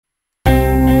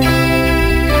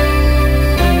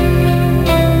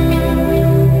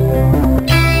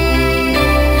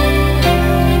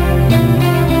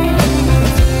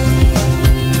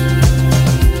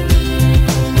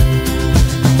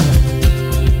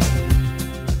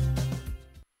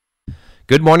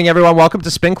Good morning, everyone. Welcome to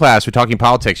Spin Class. We're talking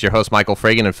politics. Your host, Michael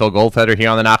Fragin and Phil Goldfeder, here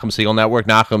on the Nachum Segal Network,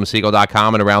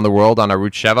 NachumSegal.com, and around the world on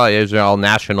Arutz Sheva, Israel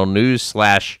National News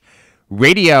 /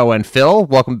 radio. And Phil,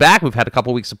 welcome back. We've had a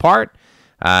couple weeks apart,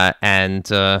 and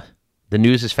the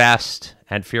news is fast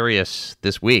and furious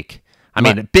this week. I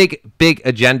mean, big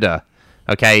agenda.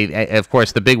 Okay, of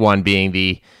course, the big one being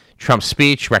the Trump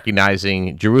speech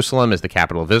recognizing Jerusalem as the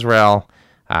capital of Israel.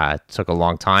 It took a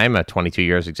long time, 22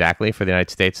 years exactly, for the United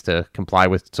States to comply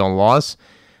with its own laws.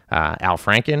 Al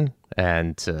Franken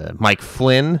and Mike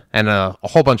Flynn and a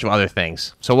whole bunch of other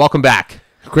things. So welcome back.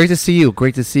 Great to see you.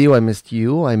 Great to see you. I missed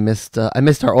you. I missed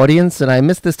our audience, and I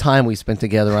missed this time we spent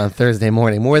together on Thursday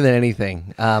morning more than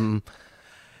anything.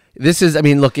 This is, I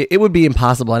mean, look, it would be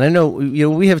impossible, and I know,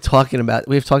 we have talked about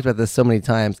this so many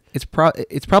times. It's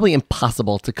probably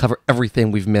impossible to cover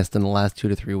everything we've missed in the last 2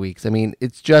 to 3 weeks. I mean,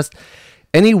 it's just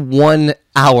any 1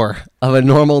 hour of a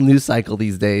normal news cycle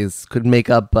these days could make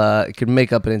up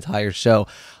an entire show.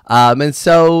 And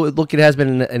so, look, it has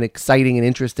been an exciting and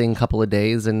interesting couple of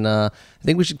days, and I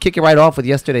think we should kick it right off with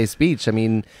yesterday's speech. I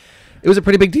mean, it was a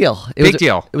pretty big deal. It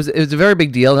was a very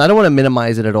big deal, and I don't want to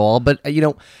minimize it at all, but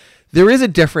there is a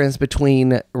difference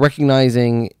between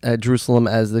recognizing Jerusalem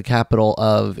as the capital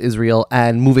of Israel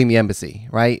and moving the embassy,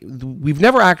 right? We've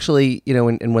never actually,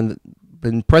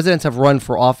 when presidents have run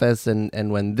for office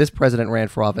and when this president ran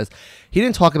for office, he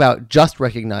didn't talk about just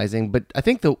recognizing, but I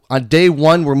think on day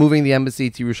one, we're moving the embassy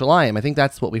to Yerushalayim. I think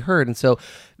that's what we heard. And so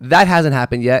that hasn't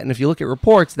happened yet. And if you look at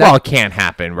reports, it can't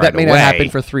happen right away. That may not happen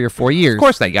for 3 or 4 years. Of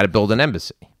course not. You got to build an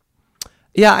embassy.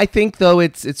 Yeah, I think, though,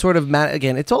 it's sort of,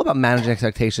 again, it's all about managing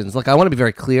expectations. Look, I want to be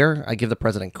very clear. I give the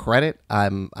president credit.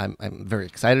 I'm very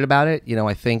excited about it.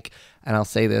 I think, and I'll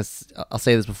say this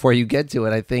before you get to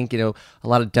it, I think, a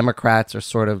lot of Democrats are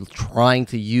sort of trying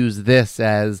to use this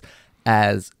as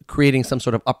creating some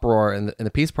sort of uproar in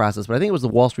the peace process. But I think it was the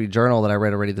Wall Street Journal that I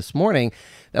read already this morning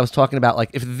that was talking about, like,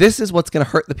 if this is what's going to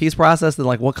hurt the peace process, then,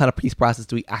 like, what kind of peace process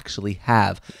do we actually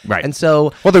have? Right. And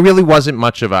so, well, there really wasn't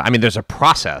much of there's a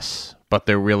process, but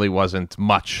there really wasn't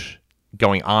much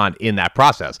going on in that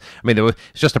process. I mean, it's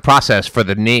just a process for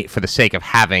the sake of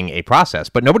having a process,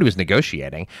 but nobody was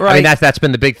negotiating. Right. I mean, that's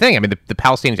been the big thing. I mean, the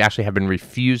Palestinians actually have been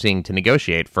refusing to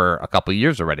negotiate for a couple of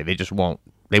years already. They just won't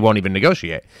even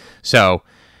negotiate. So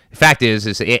the fact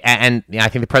is and I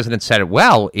think the president said it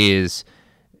well, is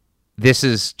this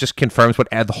is just confirms what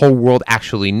the whole world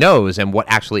actually knows and what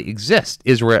actually exists.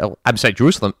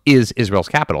 Jerusalem is Israel's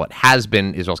capital. It has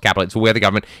been Israel's capital. It's where the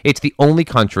government, it's the only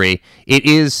country. It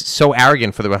is so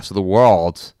arrogant for the rest of the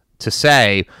world to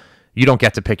say, you don't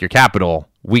get to pick your capital.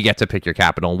 We get to pick your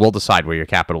capital, and we'll decide where your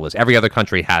capital is. Every other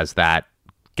country gets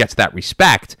that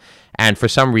respect. And for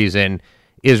some reason,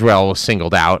 Israel was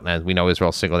singled out, and we know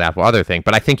Israel's singled out for other things.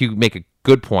 But I think you make a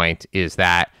good point, is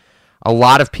that a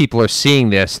lot of people are seeing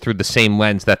this through the same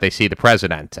lens that they see the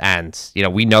president. And,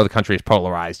 we know the country is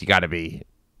polarized. You got to be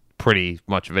pretty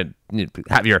much of it,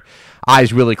 have your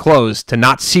eyes really closed to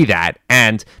not see that.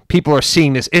 And people are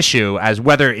seeing this issue as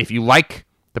whether, if you like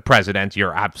the president,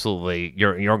 you're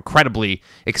incredibly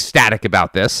ecstatic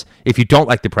about this. If you don't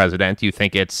like the president, you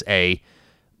think it's a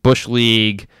Bush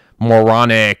League,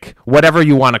 moronic, whatever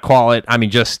you want to call it. I mean,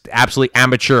 just absolutely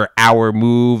amateur hour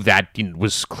move that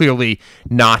was clearly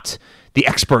not, the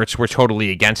experts were totally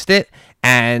against it.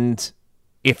 And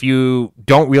if you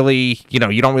don't really, you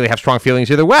don't really have strong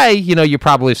feelings either way, you're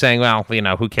probably saying, well,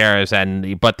 who cares?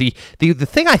 But the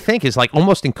thing I think is, like,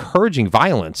 almost encouraging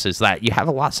violence is that you have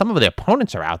some of the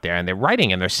opponents are out there and they're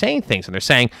writing and they're saying things and they're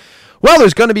saying, well,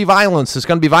 there's going to be violence. There's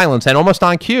going to be violence. And almost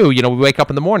on cue, we wake up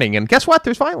in the morning and guess what?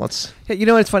 There's violence.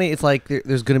 Yeah, it's funny. It's like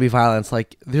there's going to be violence.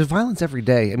 Like, there's violence every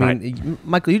day. I mean, right.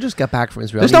 Michael, you just got back from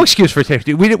Israel. There's no excuse for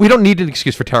terrorism. We don't need an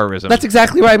excuse for terrorism. That's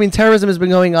exactly right. I mean, terrorism has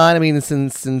been going on. I mean,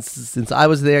 since I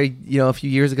was there, a few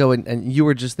years ago, and you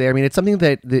were just there. I mean, it's something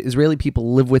that the Israeli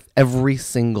people live with every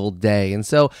single day. And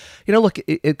so, look,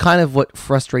 it kind of what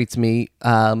frustrates me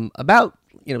about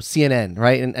CNN,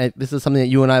 right? And this is something that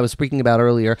you and I was speaking about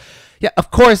earlier. Yeah,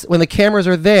 of course, when the cameras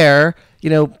are there,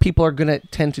 people are going to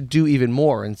tend to do even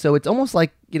more. And so it's almost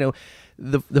like,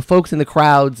 the folks in the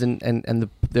crowds and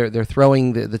they're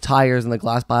throwing the tires and the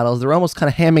glass bottles. They're almost kind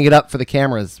of hamming it up for the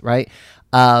cameras, right?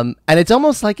 And it's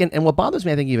almost like, and what bothers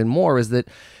me, I think, even more is that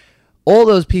all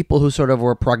those people who sort of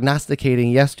were prognosticating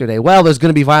yesterday, well, there's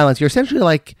going to be violence. You're essentially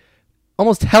like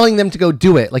almost telling them to go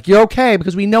do it. Like, you're okay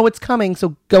because we know it's coming,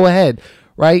 so go ahead.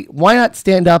 Right? Why not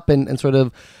stand up and sort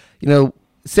of,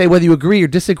 say whether you agree or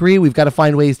disagree, we've got to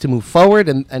find ways to move forward.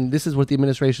 And this is what the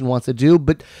administration wants to do.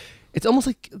 But it's almost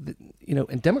like,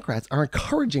 and Democrats are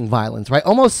encouraging violence, right?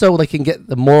 Almost so they can get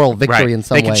the moral victory in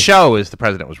some way. They can show is the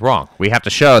president was wrong. We have to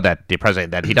show that the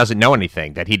president, that he doesn't know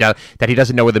anything, that he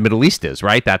doesn't know where the Middle East is,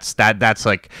 right? That's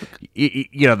like,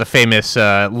 the famous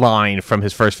line from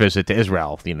his first visit to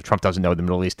Israel. Trump doesn't know where the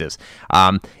Middle East is.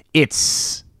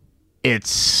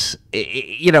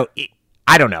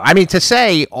 I don't know. I mean, to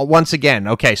say, once again,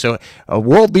 okay, so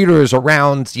world leaders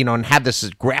around, and have this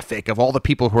graphic of all the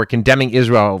people who are condemning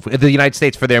Israel, the United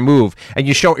States, for their move, and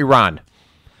you show Iran,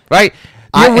 right?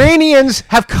 The Iranians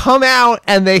have come out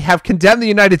and they have condemned the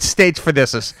United States for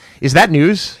this. Is that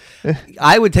news?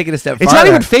 I would take it a step farther. It's not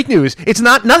even fake news. It's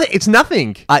nothing. It's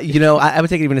nothing. I would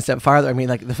take it even a step farther. I mean,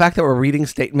 like the fact that we're reading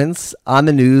statements on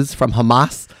the news from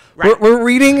Hamas. Right. We're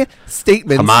reading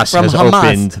statements from Hamas. Hamas has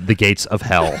opened the gates of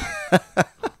hell.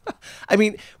 I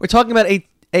mean, we're talking about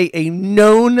a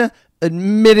known,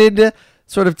 admitted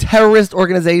sort of terrorist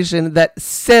organization that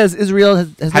says Israel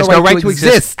has no right to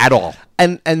exist at all.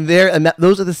 And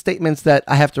those are the statements that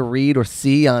I have to read or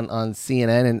see on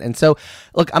CNN. And so,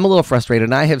 look, I'm a little frustrated,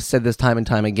 and I have said this time and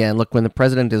time again. Look, when the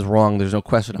president is wrong, there's no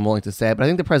question I'm willing to say it. But I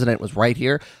think the president was right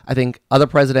here. I think other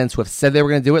presidents who have said they were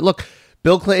going to do it. Look,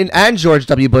 Bill Clinton and George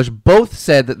W. Bush both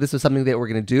said that this was something they were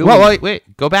going to do. Well,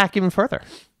 wait. Go back even further.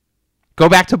 Go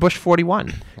back to Bush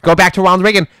 41. Go back to Ronald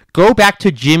Reagan. Go back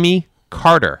to Jimmy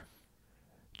Carter.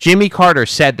 Jimmy Carter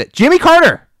said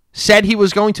he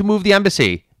was going to move the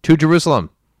embassy to Jerusalem.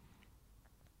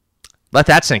 Let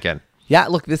that sink in. Yeah,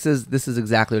 look, this is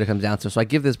exactly what it comes down to. So I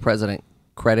give this president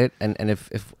credit, and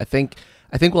if I think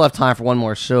we'll have time for one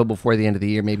more show before the end of the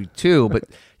year, maybe two. But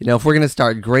if we're going to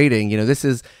start grading, this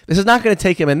is not going to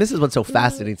take him. And this is what's so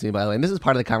fascinating to me, by the way. And this is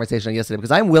part of the conversation yesterday,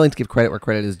 because I'm willing to give credit where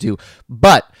credit is due.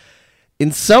 But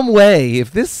in some way,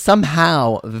 if this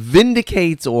somehow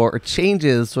vindicates or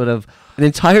changes sort of an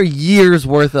entire year's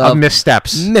worth of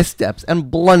missteps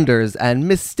and blunders and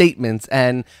misstatements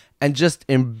and just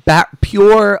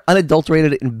pure,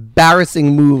 unadulterated,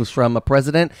 embarrassing moves from a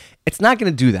president, it's not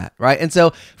going to do that, right? And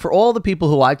so for all the people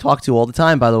who I talk to all the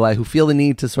time, by the way, who feel the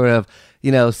need to sort of,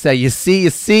 say, you see,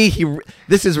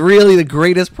 this is really the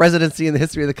greatest presidency in the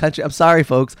history of the country. I'm sorry,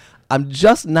 folks. I'm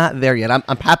just not there yet.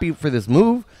 I'm happy for this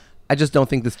move. I just don't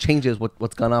think this changes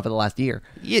what's gone on for the last year.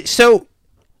 Yeah, so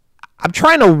I'm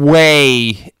trying to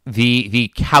weigh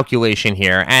the calculation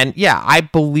here. And yeah, I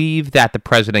believe that the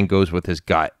president goes with his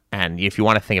gut. And if you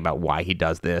want to think about why he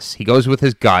does this, he goes with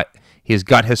his gut. His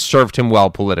gut has served him well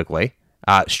politically,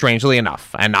 strangely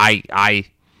enough. And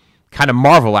I kind of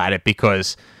marvel at it,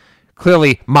 because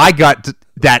clearly my gut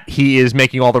that he is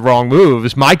making all the wrong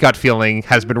moves, my gut feeling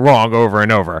has been wrong over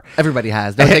and over. Everybody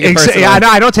has. Don't take it personally. Yeah, no,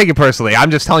 I don't take it personally. I'm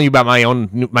just telling you about my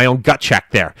own gut check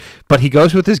there. But he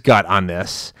goes with his gut on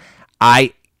this.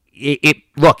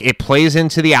 It plays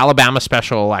into the Alabama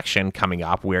special election coming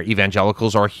up, where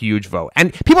evangelicals are a huge vote.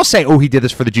 And people say, "Oh, he did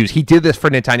this for the Jews. He did this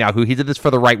for Netanyahu. He did this for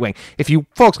the right wing." If you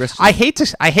folks, I hate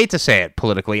to say it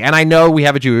politically, and I know we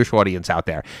have a Jewish audience out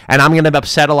there, and I'm going to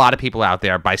upset a lot of people out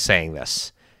there by saying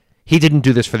this. He didn't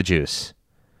do this for the Jews.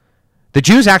 The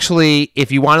Jews actually,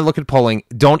 if you want to look at polling,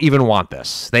 don't even want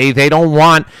this. They don't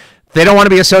want to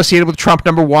be associated with Trump,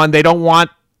 number one. They don't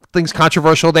want things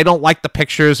controversial. They don't like the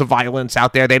pictures of violence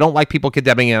out there. They don't like people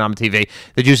condemning it on TV.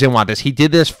 The Jews didn't want this. He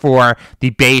did this for the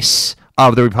base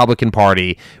of the Republican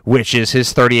Party, which is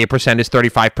his 38%, his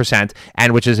 35%,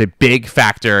 and which is a big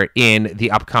factor in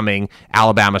the upcoming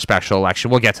Alabama special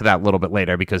election. We'll get to that a little bit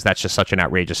later, because that's just such an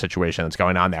outrageous situation that's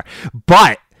going on there.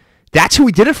 But that's who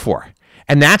he did it for.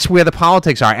 And that's where the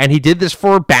politics are. And he did this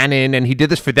for Bannon, and he did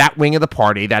this for that wing of the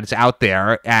party that's out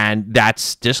there, and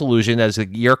that's disillusioned as the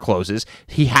year closes.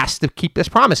 He has to keep this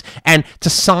promise. And to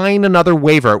sign another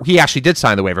waiver, he actually did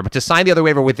sign the waiver, but to sign the other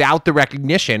waiver without the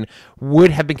recognition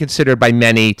would have been considered by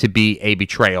many to be a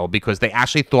betrayal, because they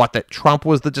actually thought that Trump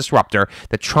was the disruptor,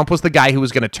 that Trump was the guy who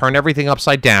was going to turn everything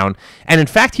upside down. And in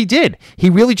fact, he did. He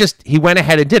went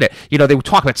ahead and did it. They would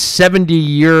talk about 70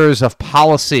 years of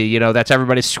policy, that's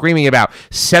everybody's screaming about.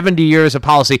 70 years of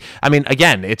policy. I mean,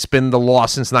 again, it's been the law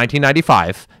since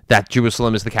 1995 that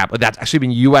Jerusalem is the capital. That's actually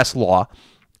been U.S. law.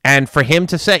 And for him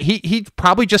to say, he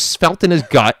probably just felt in his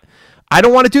gut, I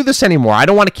don't want to do this anymore. I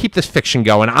don't want to keep this fiction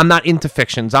going. I'm not into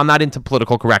fictions. I'm not into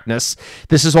political correctness.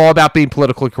 This is all about being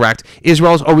politically correct.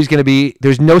 Israel is always going to be,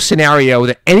 there's no scenario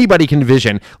that anybody can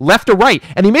envision, left or right.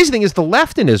 And the amazing thing is the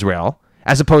left in Israel,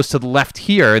 as opposed to the left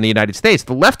here in the United States,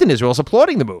 the left in Israel is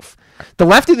applauding the move. The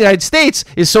left in the United States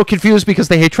is so confused because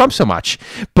they hate Trump so much.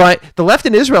 But the left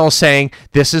in Israel is saying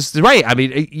this is right. I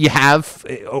mean, you have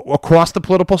across the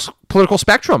political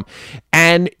spectrum.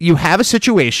 And you have a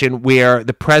situation where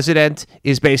the president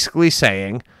is basically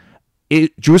saying,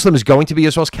 Jerusalem is going to be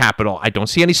Israel's capital. I don't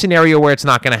see any scenario where it's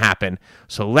not going to happen.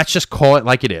 So let's just call it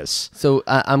like it is. So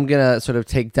I'm going to sort of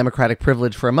take Democratic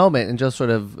privilege for a moment and just sort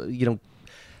of,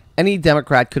 any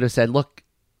Democrat could have said, look,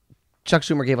 Chuck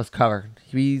Schumer gave us cover.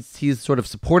 He's sort of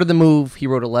supported the move. He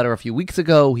wrote a letter a few weeks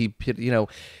ago. He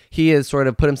has sort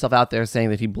of put himself out there saying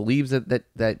that he believes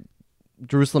that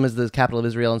Jerusalem is the capital of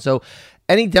Israel. And so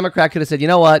any Democrat could have said, you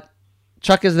know what,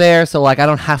 Chuck is there, so I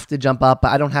don't have to jump up.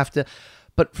 I don't have to.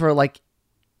 But for and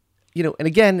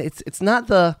again, it's not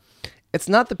the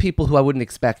people who I wouldn't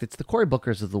expect. It's the Cory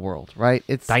Bookers of the world, right?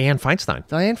 It's Dianne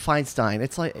Feinstein.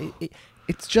 It's like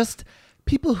it's just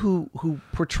people who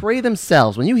portray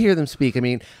themselves. When you hear them speak, I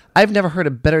mean, I've never heard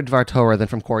a better Dvar Torah than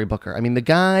from Cory Booker. I mean, the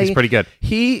guy, he's pretty good.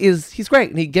 He's great,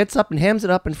 and he gets up and hams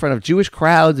it up in front of Jewish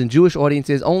crowds and Jewish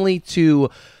audiences, only to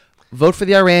vote for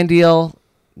the Iran deal,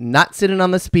 not sit in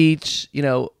on the speech,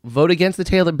 vote against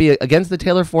against the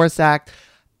Taylor Force Act,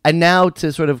 and now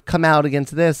to sort of come out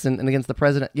against this and against the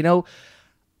president.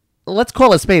 Let's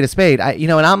call a spade a spade.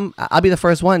 I'll be the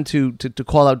first one to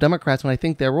call out Democrats when I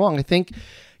think they're wrong. I think,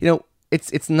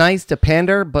 it's nice to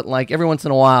pander, but every once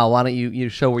in a while, why don't you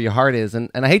show where your heart is? And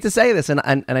I hate to say this, and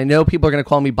I know people are going to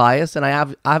call me biased, and I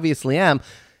obviously am.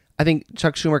 I think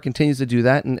Chuck Schumer continues to do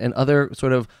that, and other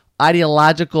sort of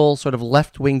ideological, sort of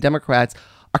left-wing Democrats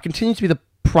are continuing to be the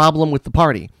problem with the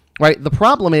party, right? The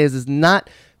problem is not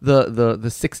the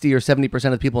 60 or 70%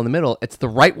 of the people in the middle. It's the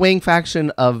right-wing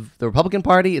faction of the Republican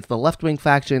Party. It's the left-wing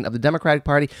faction of the Democratic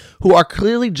Party, who are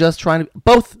clearly just trying to,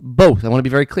 both, I want to be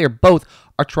very clear, both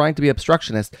are trying to be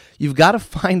obstructionist. You've got to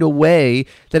find a way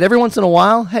that every once in a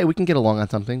while, hey, we can get along on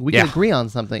something. We can agree on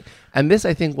something. And this,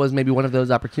 I think, was maybe one of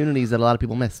those opportunities that a lot of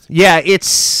people missed. Yeah, it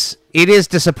is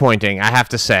disappointing, I have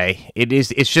to say.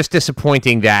 It's just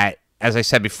disappointing that, as I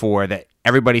said before, that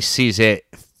everybody sees it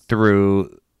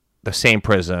through the same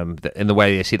prism in the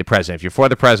way they see the president. If you're for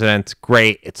the president,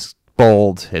 great. It's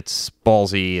bold. It's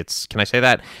ballsy. Can I say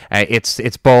that?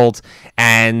 It's bold.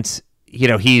 And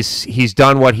he's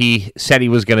done what he said he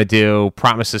was going to do.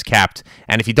 Promises kept.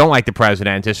 And if you don't like the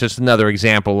president, it's just another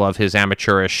example of his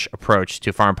amateurish approach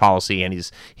to foreign policy. And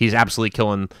he's absolutely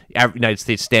killing United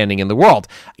States standing in the world.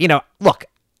 Look,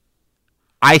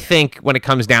 I think when it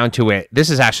comes down to it,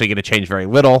 this is actually going to change very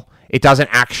little. It doesn't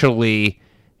actually.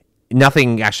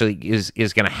 Nothing actually is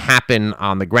going to happen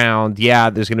on the ground. Yeah,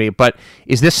 there's going to be, but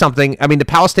is this something? I mean, the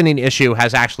Palestinian issue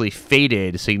has actually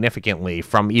faded significantly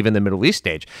from even the Middle East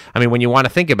stage. I mean, when you want to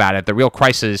think about it, the real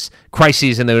crises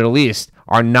in the Middle East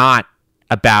are not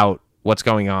about what's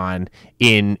going on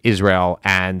in Israel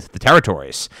and the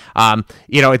territories.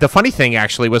 The funny thing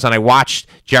actually was when I watched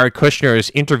Jared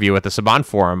Kushner's interview at the Saban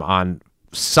Forum on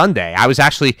Sunday, I was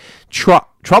actually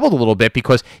troubled a little bit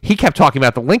because he kept talking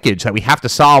about the linkage that we have to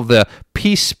solve the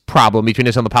peace problem between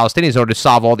Israel and the Palestinians in order to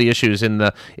solve all the issues in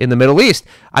the Middle East.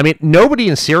 I mean, nobody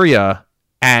in Syria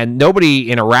and nobody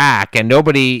in Iraq and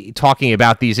nobody talking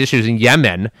about these issues in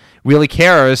Yemen really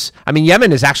cares. I mean,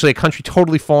 Yemen is actually a country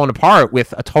totally fallen apart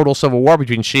with a total civil war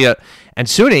between Shia and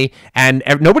Sunni, and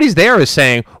nobody's there is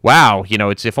saying, wow,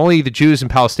 it's if only the Jews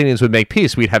and Palestinians would make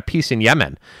peace, we'd have peace in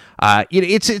Yemen.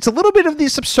 It's a little bit of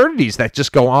these absurdities that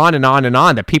just go on and on and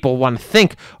on that people want to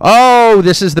think, oh,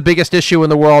 this is the biggest issue in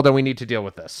the world and we need to deal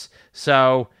with this.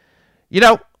 So,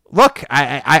 look,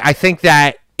 I think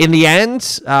that in the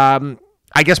end,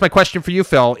 I guess my question for you,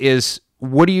 Phil, is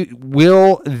do you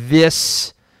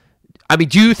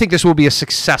think this will be a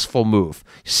successful move?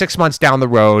 6 months down the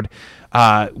road,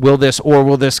 will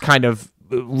this kind of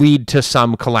lead to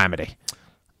some calamity?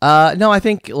 No, I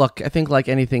think like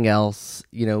anything else,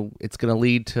 it's going to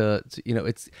lead to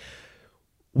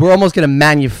we're almost going to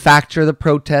manufacture the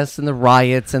protests and the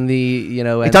riots and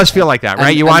it does feel like that,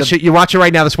 right? You watch it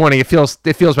right now this morning. It feels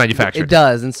manufactured. It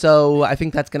does. And so I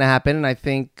think that's going to happen. And I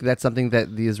think that's something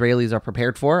that the Israelis are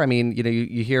prepared for. I mean,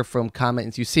 you hear from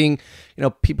comments, you're seeing,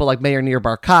 people like Mayor Nir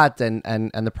Barkat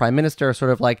and the prime minister are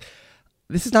sort of like,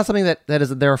 this is not something that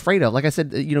they're afraid of. Like I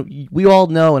said, we all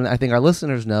know, and I think our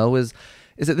listeners know, is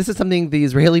that this is something the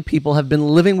Israeli people have been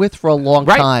living with for a long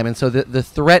time. And so the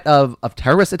threat of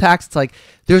terrorist attacks, it's like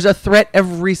there's a threat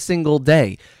every single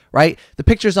day, right? The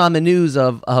pictures on the news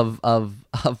of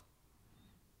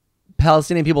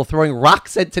Palestinian people throwing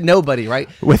rocks to nobody, right?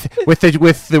 With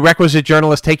the requisite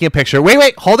journalist taking a picture.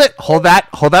 Wait, hold that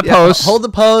pose. Hold the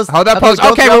pose. Hold that pose.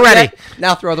 Okay, we're ready.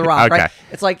 Now throw the rock, okay. Right?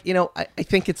 It's like, I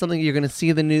think it's something you're going to see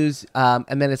in the news,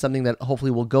 and then it's something that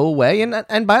hopefully will go away.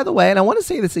 And by the way, and I want to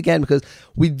say this again because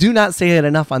we do not say it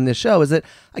enough on this show, is that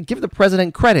I give the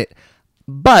president credit.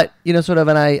 But, sort of,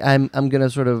 and I'm going to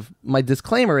sort of, my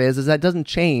disclaimer is that doesn't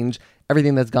change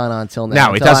everything that's gone on till now.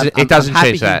 No, it doesn't. It doesn't I'm happy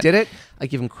change that. He did it. I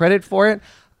give him credit for it.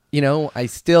 I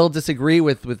still disagree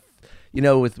with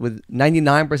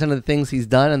 99% of the things he's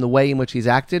done and the way in which he's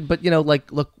acted. But,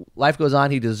 look, life goes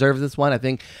on. He deserves this one. I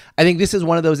think this is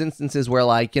one of those instances where,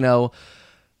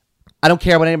 I don't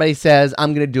care what anybody says.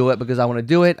 I'm going to do it because I want to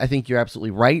do it. I think you're absolutely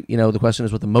right. The question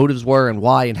is what the motives were and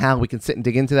why and how. We can sit and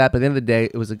dig into that. But at the end of the day,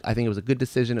 I think it was a good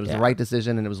decision. It was the right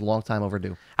decision, and it was a long time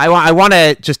overdue. I want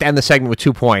to just end the segment with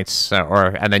 2 points,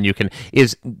 and then you can.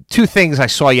 Is 2 things I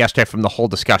saw yesterday from the whole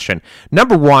discussion.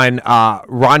 Number one,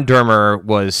 Ron Dermer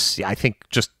was, I think,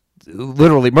 just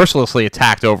literally mercilessly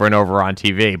attacked over and over on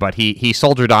TV, but he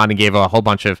soldiered on and gave a whole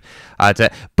bunch of.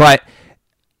 But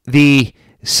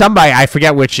somebody, I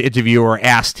forget which interviewer,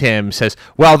 asked him, says,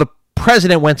 well, the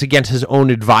president went against his own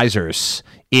advisors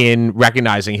in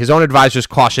recognizing. His own advisors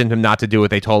cautioned him not to do what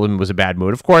they told him was a bad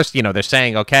move. Of course, they're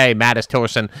saying, okay, Mattis,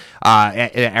 Tillerson,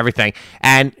 everything.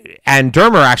 And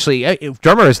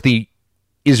Dermer is the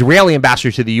Israeli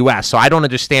ambassador to the U.S., so I don't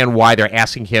understand why they're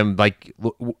asking him,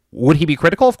 would he be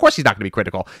critical? Of course he's not going to be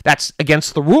critical. That's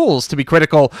against the rules to be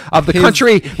critical of the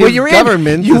country where you're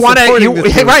in. You want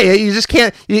to, right, you just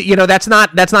can't, that's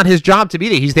not his job to be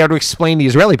there. He's there to explain the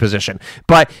Israeli position.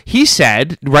 But he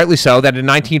said, rightly so, that in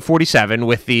 1947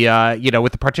 with the,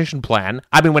 with the partition plan,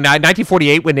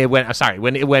 1948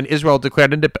 when Israel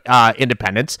declared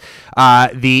independence,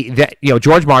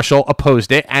 George Marshall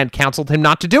opposed it and counseled him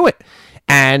not to do it.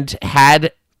 And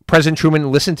had President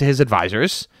Truman listened to his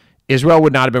advisors, Israel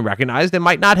would not have been recognized and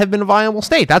might not have been a viable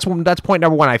state. That's point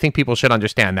number one. I think people should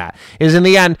understand that. Is in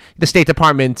the end, the State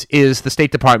Department is the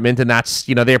State Department, and that's,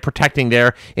 they're protecting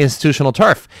their institutional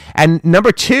turf. And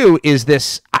number 2 is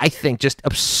this, I think, just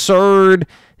absurd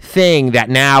thing that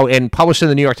now, and published in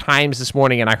the New York Times this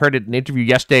morning, and I heard it in an interview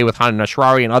yesterday with Hanan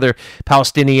Nasrallah and other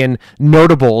Palestinian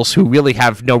notables who really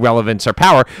have no relevance or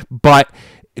power, but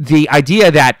the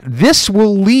idea that this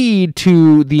will lead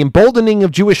to the emboldening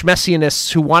of Jewish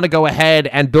messianists who want to go ahead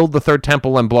and build the third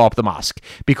temple and blow up the mosque.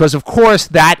 Because, of course,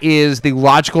 that is the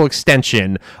logical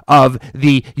extension of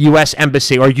the U.S.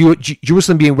 embassy or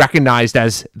Jerusalem being recognized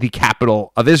as the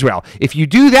capital of Israel. If you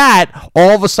do that,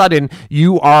 all of a sudden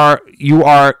you are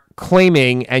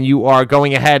claiming and you are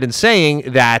going ahead and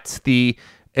saying that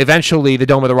eventually the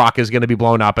Dome of the Rock is going to be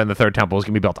blown up and the third temple is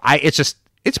going to be built.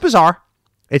 It's bizarre.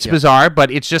 It's bizarre,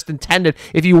 but it's just intended.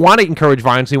 If you want to encourage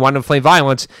violence, you want to inflame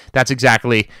violence, that's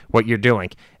exactly what you're doing.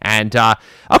 And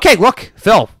okay, look,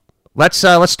 Phil, let's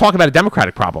talk about a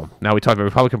Democratic problem. Now we talk about a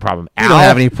Republican problem. You don't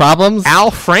have any problems.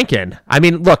 Al Franken.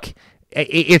 Look,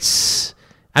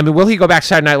 will he go back to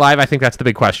Saturday Night Live? I think that's the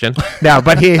big question. No,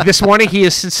 but this morning he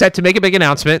is set to make a big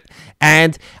announcement.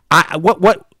 And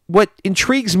what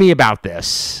intrigues me about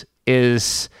this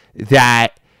is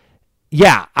that,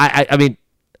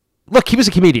 look, he was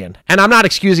a comedian, and I'm not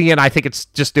excusing it. I think it's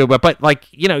just doable, but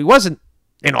he wasn't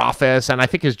in office, and I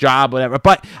think his job, whatever.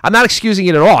 But I'm not excusing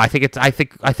it at all. I think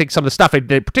some of the stuff,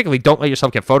 particularly, don't let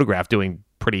yourself get photographed doing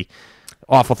pretty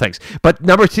awful things. But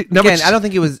I don't think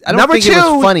it was. I don't think it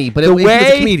was funny, but he was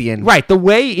a comedian, right? The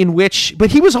way in which,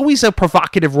 but he was always a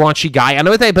provocative, raunchy guy. I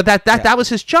know that, but that was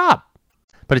his job.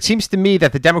 But it seems to me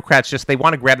that the Democrats they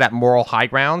want to grab that moral high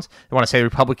ground. They want to say the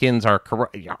Republicans are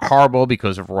horrible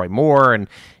because of Roy Moore and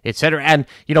et cetera. And,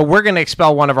 we're going to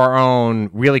expel one of our own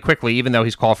really quickly, even though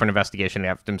he's called for an investigation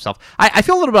after himself. I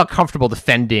feel a little bit uncomfortable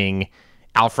defending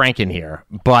Al Franken here,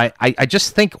 but I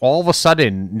just think all of a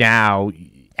sudden now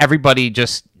everybody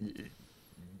just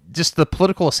the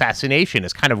political assassination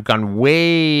has kind of gone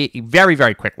way very,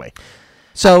 very quickly.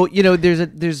 So,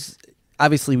 there's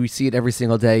obviously, we see it every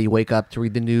single day. You wake up to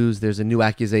read the news. There's a new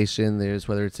accusation. There's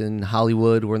whether it's in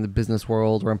Hollywood or in the business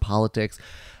world or in politics.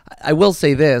 I will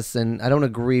say this, and I don't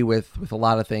agree with a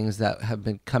lot of things that have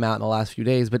come out in the last few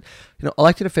days, but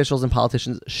elected officials and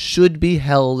politicians should be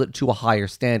held to a higher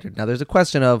standard. Now, there's a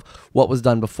question of what was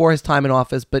done before his time in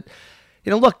office, but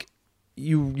look,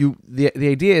 the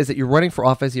idea is that you're running for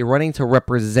office, you're running to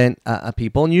represent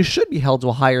people, and you should be held to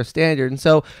a higher standard. And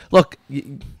so, look.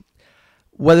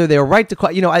 Whether they're right to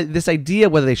call, this idea,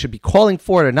 whether they should be calling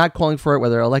for it or not calling for it,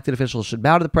 whether elected officials should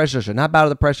bow to the pressure or should not bow to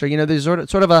the pressure, there's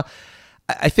sort of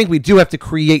I think we do have to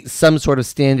create some sort of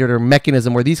standard or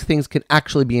mechanism where these things can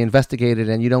actually be investigated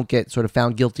and you don't get sort of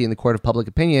found guilty in the court of public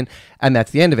opinion, and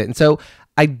that's the end of it. And so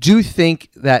I do think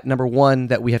that, number one,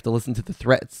 that we have to listen to the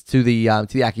threats, to the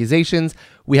accusations.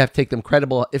 We have to take them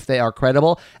credible if they are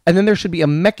credible. And then there should be a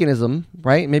mechanism,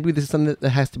 right? Maybe this is something that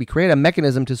has to be created, a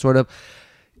mechanism to sort of,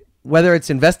 whether it's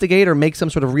investigate or make some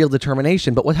sort of real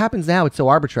determination. But what happens now, it's so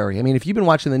arbitrary. If you've been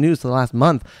watching the news for the last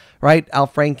month, right, Al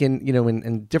Franken,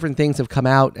 and different things have come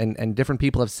out and different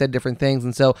people have said different things.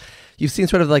 And so you've seen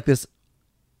sort of like this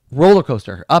roller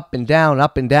coaster, up and down,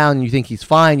 up and down. And you think he's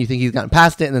fine, you think he's gotten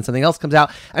past it, and then something else comes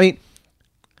out. I mean,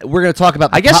 we're going to talk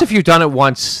about. I guess if you've done it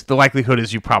once, the likelihood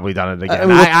is you've probably done it again.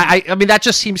 I mean, that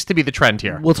just seems to be the trend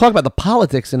here. We'll talk about the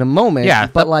politics in a moment. Yeah,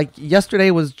 but like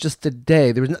yesterday was just a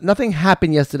day. There was nothing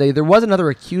happened yesterday. There was another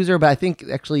accuser, but I think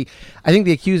the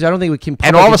accuser. I don't think we can.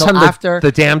 And all of a sudden,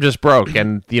 the dam just broke,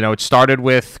 and it started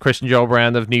with Christian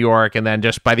Gillibrand of New York, and then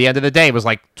just by the end of the day, it was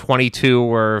like 22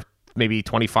 or maybe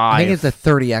 25. I think it's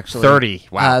 30 actually. 30.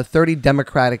 Wow. 30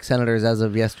 Democratic senators as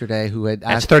of yesterday who had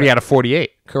asked. That's 30 out of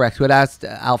 48. Correct. Who had asked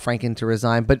Al Franken to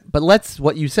resign. But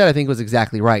what you said I think was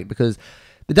exactly right, because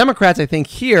the Democrats I think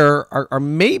here are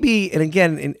maybe, and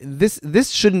again, this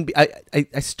shouldn't be.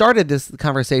 I started this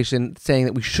conversation saying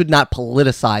that we should not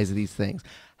politicize these things.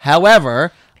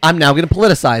 However, I'm now going to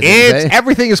politicize it.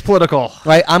 Everything is political.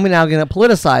 Right. I'm now going to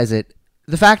politicize it.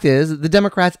 The fact is, the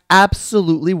Democrats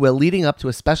absolutely will, leading up to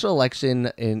a special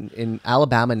election in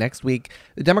Alabama next week,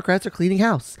 the Democrats are cleaning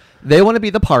house. They want to be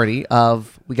the party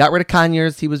of, we got rid of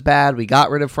Conyers, he was bad. We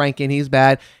got rid of Franken, he's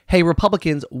bad. Hey,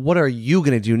 Republicans, what are you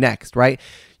going to do next, right?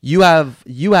 You have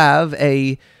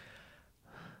an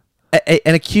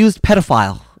accused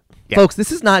pedophile. Yeah. Folks,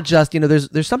 this is not just,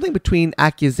 there's something between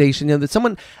accusation.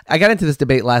 I got into this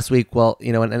debate last week,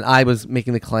 and I was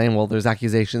making the claim, there's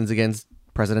accusations against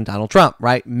President Donald Trump,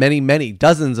 right? Many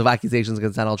dozens of accusations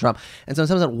against Donald Trump. And so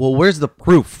someone said, where's the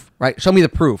proof, right? Show me the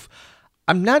proof.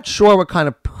 I'm not sure what kind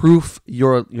of proof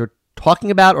you're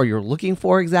talking about or you're looking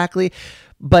for exactly.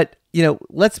 But,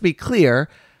 let's be clear.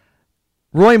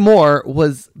 Roy Moore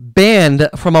was banned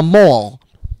from a mall.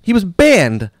 He was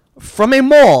banned from a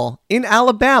mall in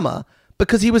Alabama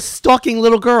because he was stalking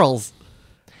little girls.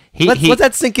 Let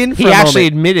that sink in for a moment. He actually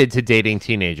admitted to dating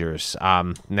teenagers.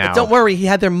 Now, but don't worry, he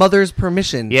had their mother's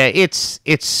permission. Yeah, it's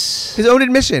his own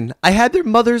admission. I had their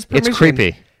mother's permission. It's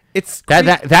creepy. That's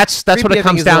what it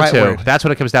comes down to. That's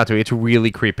what it comes down to. It's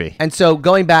really creepy. And so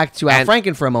going back to Al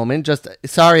Franken for a moment,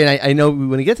 and I know we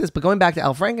want to get to this, but going back to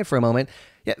Al Franken for a moment,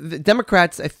 yeah, the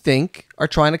Democrats I think are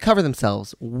trying to cover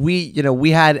themselves. We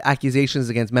had accusations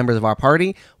against members of our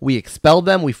party. We expelled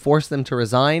them. We forced them to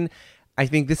resign. I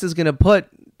think this is going to put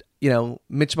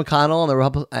Mitch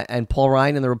McConnell and Paul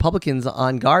Ryan and the Republicans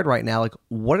on guard right now. Like,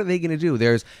 what are they going to do?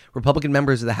 There's Republican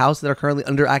members of the House that are currently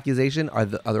under accusation. Are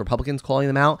the Republicans calling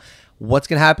them out? What's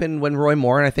going to happen when Roy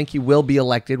Moore, and I think he will be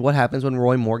elected, what happens when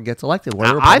Roy Moore gets elected? What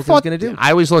are Republicans going to do? I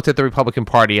always looked at the Republican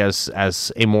Party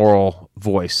as a moral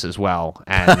voice as well.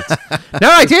 And no,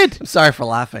 I did. I'm sorry for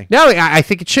laughing. No, I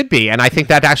think it should be. And I think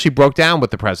that actually broke down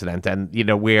with the president. And,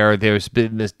 where there's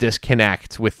been this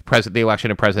disconnect with the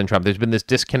election of President Trump, there's been this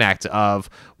disconnect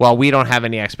of, we don't have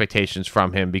any expectations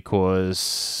from him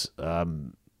because,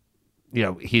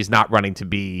 he's not running to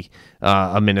be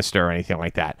a minister or anything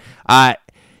like that.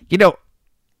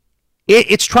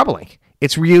 It's troubling.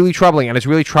 It's really troubling. And it's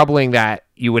really troubling that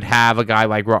you would have a guy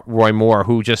like Roy Moore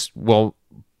who just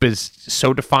is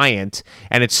so defiant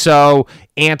and it's so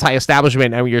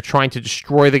anti-establishment and you're trying to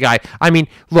destroy the guy. I mean,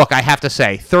 look, I have to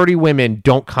say 30 women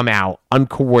don't come out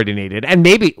uncoordinated. And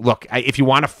maybe, look, if you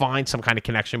want to find some kind of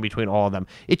connection between all of them,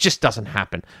 it just doesn't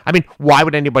happen. I mean, why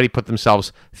would anybody put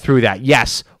themselves through that?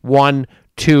 Yes, 1,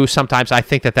 2, sometimes I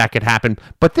think that could happen,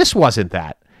 but this wasn't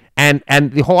that. And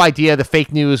the whole idea, the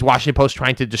fake news, Washington Post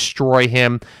trying to destroy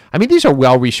him. I mean, these are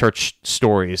well-researched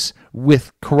stories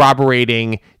with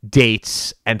corroborating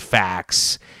dates and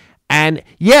facts. And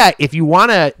yeah, if you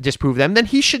want to disprove them, then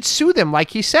he should sue them,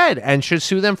 like he said, and should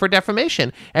sue them for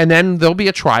defamation. And then there'll be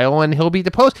a trial and he'll be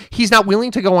deposed. He's not willing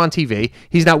to go on TV.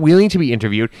 He's not willing to be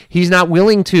interviewed. He's not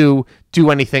willing to do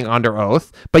anything under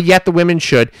oath. But yet the women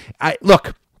should.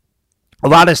 Look, a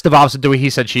lot of this devolves into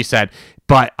he said, she said.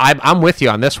 But I'm with you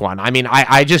on this one. I mean,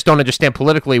 I just don't understand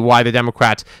politically why the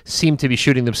Democrats seem to be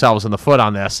shooting themselves in the foot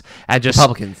on this. And just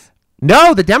Republicans.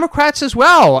 No, the Democrats as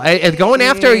well. And going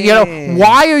after,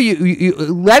 why are you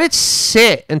let it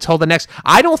sit until the next.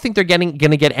 I don't think they're going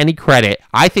to get any credit.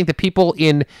 I think the people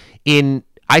in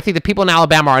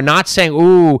Alabama are not saying,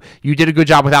 "Ooh, you did a good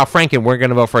job with Al Franken. We're going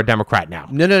to vote for a Democrat now."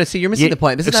 No. See, you're missing the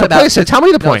point. This is not about. So tell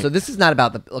me the point. So this is not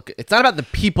about it's not about the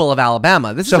people of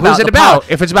Alabama. This is who's it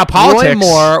about? If it's about politics, Roy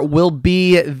Moore will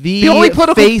be the only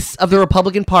face of the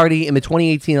Republican Party in the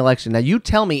 2018 election. Now, you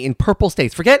tell me in purple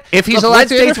states. Forget if he's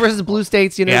elected, red states versus blue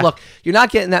states. Look, you're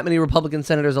not getting that many Republican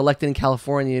senators elected in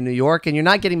California and New York, and you're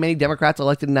not getting many Democrats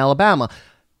elected in Alabama.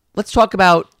 Let's talk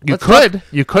about. You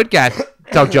could get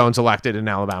Doug Jones elected in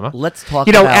Alabama. Let's talk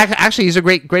about... actually, he's a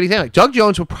great example. Doug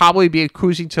Jones would probably be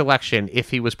cruising to election if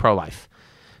he was pro-life.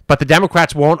 But the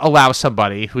Democrats won't allow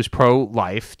somebody who's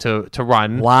pro-life to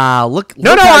run. Wow.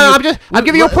 I'm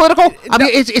giving you a political...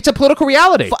 it's a political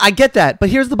reality. I get that. But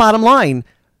here's the bottom line.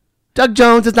 Doug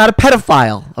Jones is not a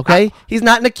pedophile, okay? He's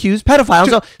not an accused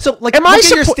pedophile. So like, am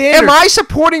I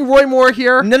supporting Roy Moore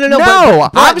here? No.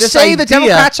 But I'm saying the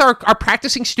Democrats are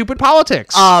practicing stupid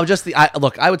politics.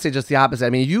 Look, I would say just the opposite. I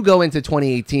mean, you go into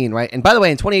 2018, right? And by the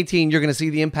way, in 2018, you're going to see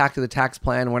the impact of the tax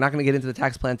plan. We're not going to get into the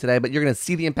tax plan today, but you're going to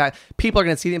see the impact. People are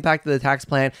going to see the impact of the tax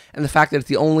plan and the fact that it's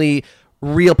the only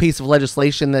real piece of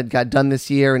legislation that got done this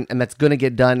year and that's going to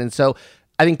get done. And so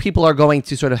I think people are going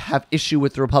to sort of have issue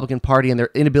with the Republican Party and their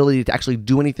inability to actually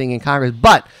do anything in Congress.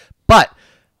 But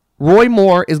Roy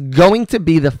Moore is going to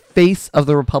be the face of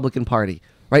the Republican Party,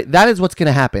 right? That is what's going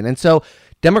to happen. And so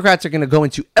Democrats are going to go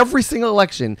into every single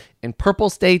election in purple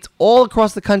states all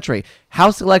across the country,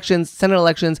 House elections, Senate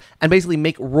elections, and basically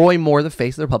make Roy Moore the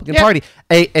face of the Republican Party,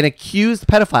 an accused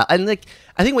pedophile. And like,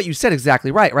 I think what you said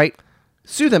exactly right?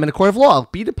 Sue them in a court of law.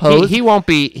 Be deposed. He won't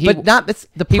be.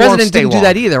 The president didn't do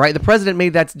that either, right? The president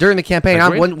made that during the campaign.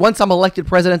 Once I'm elected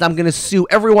president, I'm going to sue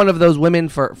every one of those women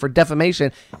for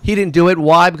defamation. He didn't do it.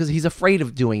 Why? Because he's afraid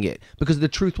of doing it. Because the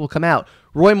truth will come out.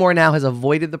 Roy Moore now has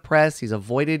avoided the press. He's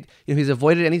avoided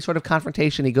any sort of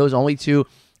confrontation. He goes only to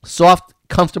soft,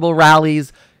 comfortable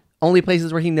rallies, only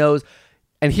places where he knows.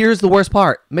 And here's the worst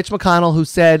part. Mitch McConnell, who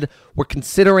said, we're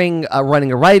considering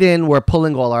running a write-in, we're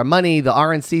pulling all our money, the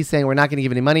RNC saying we're not going to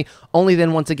give any money, only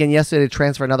then once again yesterday to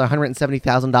transfer another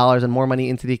 $170,000 and more money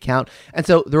into the account. And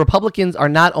so the Republicans are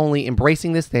not only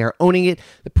embracing this, they are owning it.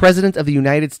 The President of the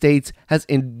United States has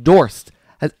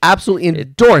absolutely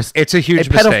endorsed it's a huge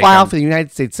pedophile for the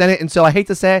United States Senate. And so I hate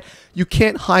to say it, you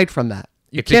can't hide from that.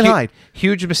 You can't hide.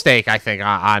 Huge mistake, I think,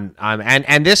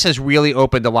 and this has really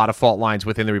opened a lot of fault lines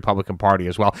within the Republican Party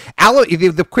as well.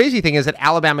 The crazy thing is that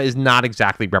Alabama is not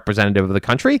exactly representative of the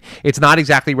country. It's not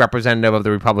exactly representative of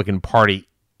the Republican Party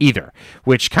either,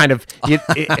 which kind of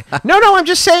no, I'm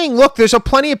just saying, look, there's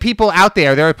plenty of people out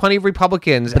there. There are plenty of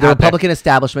Republicans. But the Republican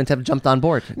establishment have jumped on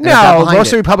board. No, most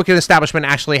of the Republican establishment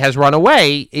actually has run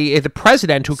away. The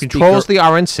president, who controls the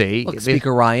RNC,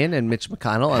 Speaker Ryan and Mitch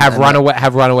McConnell have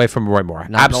run away from Roy Moore.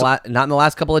 Not in the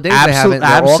last couple of days. They haven't.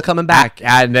 They're all coming back,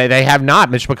 and they have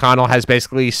not. Mitch McConnell has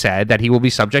basically said that he will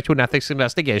be subject to an ethics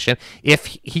investigation if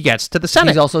he gets to the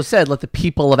Senate. He's also said, "Let the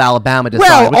people of Alabama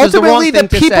decide." Well, ultimately, the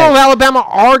people of Alabama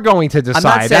are going to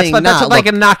decide. That's like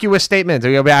an innocuous statement.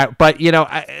 But,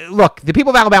 look, the people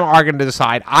of Alabama are going to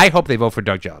decide. I hope they vote for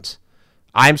Doug Jones.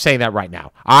 I'm saying that right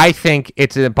now. I think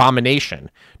it's an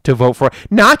abomination to vote for,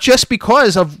 not just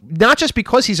because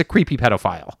he's a creepy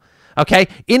pedophile. Okay.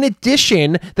 In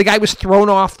addition, the guy was thrown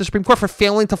off the Supreme Court for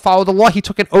failing to follow the law. He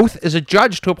took an oath as a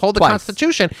judge to uphold the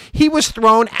Constitution. He was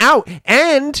thrown out,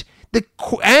 and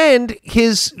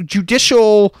his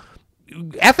judicial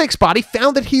ethics body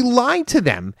found that he lied to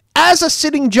them as a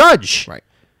sitting judge.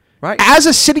 Right. As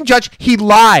a sitting judge, he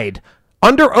lied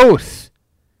under oath.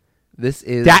 That's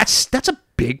a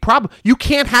big problem. You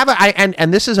can't have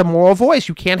and this is a moral voice.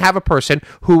 You can't have a person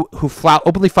who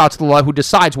openly flouts the law, who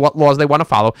decides what laws they want to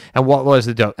follow and what laws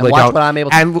they don't. And watch what I'm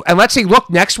able to. And let's see. Look,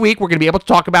 next week we're going to be able to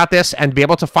talk about this and be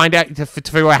able to find out to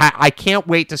figure out how. I can't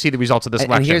wait to see the results of this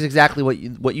election. And here's exactly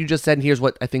what you just said. And here's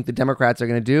what I think the Democrats are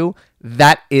going to do.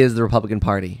 That is the Republican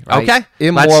Party. Right? Okay,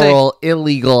 immoral,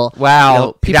 illegal.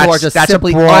 Wow, people are just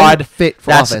simply unfit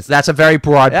for office. That's a very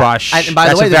broad brush. And by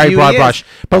the way, a very broad brush.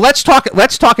 But let's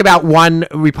talk about one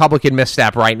Republican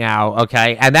misstep right now,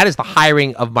 okay? And that is the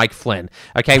hiring of Mike Flynn.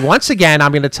 Okay, once again,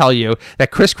 I'm going to tell you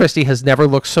that Chris Christie has never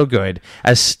looked so good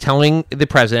as telling the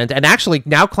president, and actually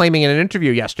now claiming in an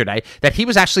interview yesterday that he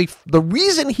was actually the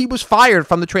reason he was fired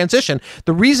from the transition.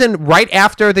 The reason right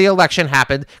after the election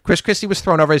happened, Chris Christie was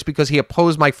thrown over is because he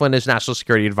opposed Mike Flynn as national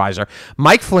security advisor.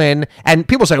 Mike Flynn, and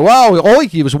people say, well,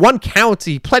 he was one count.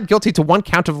 He pled guilty to one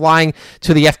count of lying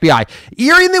to the FBI.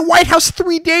 You're in the White House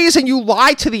 3 days and you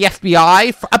lie to the FBI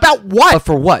about what? But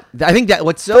for what? I think that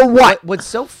what's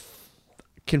so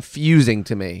confusing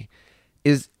to me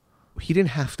is he didn't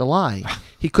have to lie.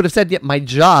 He could have said, my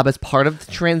job as part of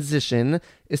the transition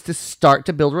is to start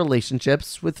to build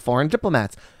relationships with foreign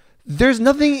diplomats. There's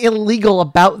nothing illegal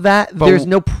about that. There's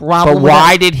no problem. But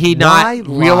why did he not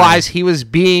realize he was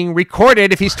being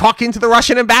recorded? If he's talking to the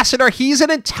Russian ambassador, he's an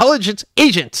intelligence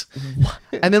agent.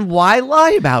 And then why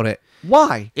lie about it?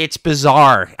 Why? It's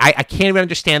bizarre. I can't even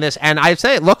understand this. And I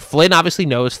say, look, Flynn obviously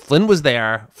knows. Flynn was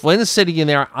there. Flynn's sitting in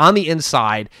there on the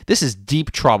inside. This is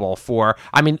deep trouble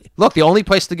look, the only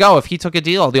place to go, if he took a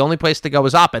deal, the only place to go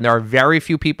is up. And there are very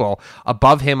few people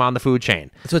above him on the food chain.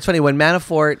 So it's funny, when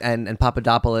Manafort and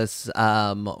Papadopoulos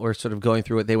were sort of going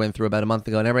through what they went through about a month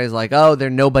ago, and everybody's like, oh, they're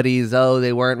nobodies. Oh,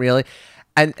 they weren't really.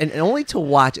 and only to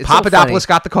watch. It's Papadopoulos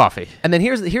got the coffee. And then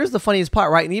here's the funniest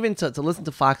part, right? And even to listen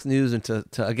to Fox News and to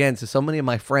again to so many of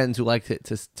my friends who like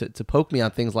to poke me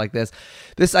on things like this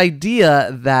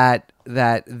idea that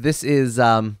this is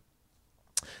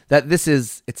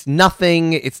it's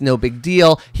nothing, it's no big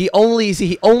deal. He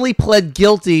only pled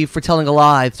guilty for telling a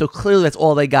lie, so clearly that's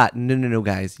all they got. No,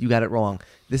 guys, you got it wrong.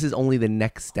 This is only the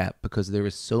next step because there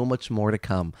is so much more to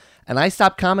come. And I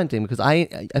stopped commenting because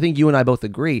I think you and I both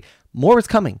agree more is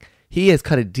coming. He has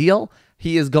cut a deal.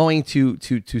 He is going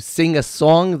to sing a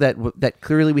song that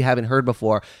clearly we haven't heard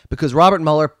before because Robert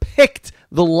Mueller picked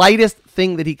the lightest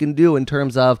thing that he can do in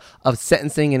terms of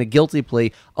sentencing and a guilty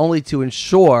plea, only to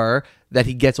ensure that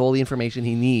he gets all the information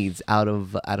he needs out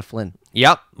of Flynn.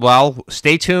 Yep. Well,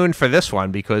 stay tuned for this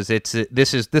one because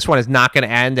this one is not going to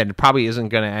end, and it probably isn't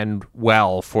going to end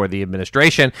well for the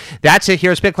administration. That's it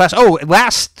here at Spin Class. Oh,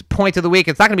 last point of the week.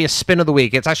 It's not going to be a spin of the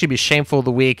week. It's actually be shameful of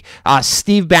the week.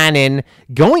 Steve Bannon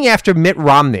going after Mitt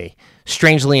Romney,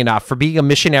 strangely enough, for being a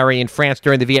missionary in France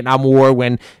during the Vietnam War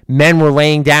when men were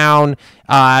laying down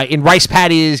in rice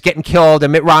paddies, getting killed,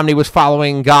 and Mitt Romney was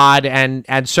following God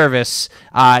and service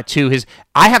to his.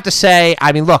 I have to say,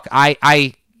 I mean, look,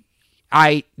 I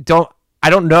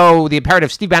don't know the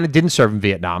imperative. Steve Bannon didn't serve in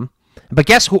Vietnam, but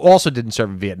guess who also didn't serve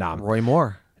in Vietnam? Roy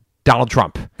Moore. Donald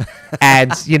Trump.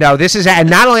 And, this is, and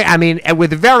not only, I mean,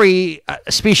 with very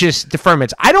specious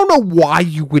deferments, I don't know why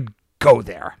you would go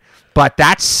there. But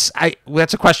that's a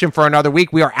question for another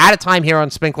week. We are out of time here on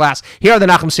Spin Class, here on the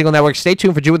Nachum Segal Network. Stay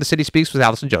tuned for Jew in the City Speaks with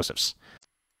Allison Josephs.